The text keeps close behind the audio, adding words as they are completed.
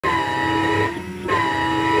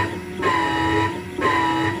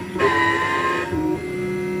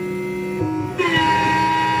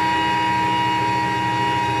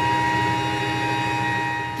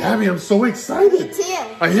Gabby, I'm so excited. Me too.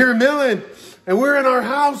 I hear milling, and we're in our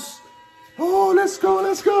house. Oh, let's go,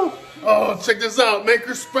 let's go. Oh, check this out.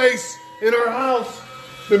 MakerSpace in our house.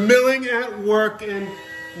 Been milling at work and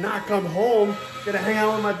not come home. Gonna hang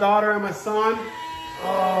out with my daughter and my son.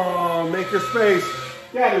 Oh, MakerSpace.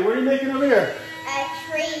 Gabby, what are you making over here? A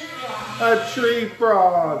tree frog. A tree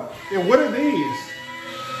frog. And what are these?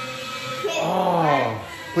 Oh,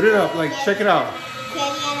 put it up, like, check it out. Kitty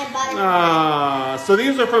and a butterfly. So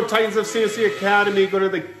these are from Titans of CNC Academy. Go to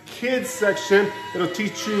the kids section. It'll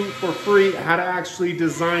teach you for free how to actually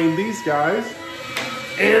design these guys.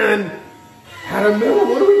 And how to mill.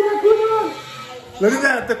 What do we got going on? Look at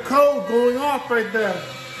that, the code going off right there.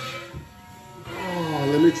 Oh,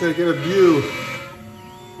 let me take in a view.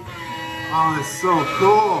 Oh, it's so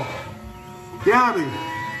cool. Gabby,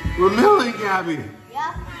 we're milling, Gabby.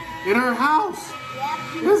 Yep. In her house.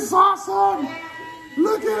 Yep. It's awesome.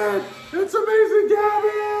 Look at it. It's amazing,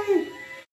 Gabby.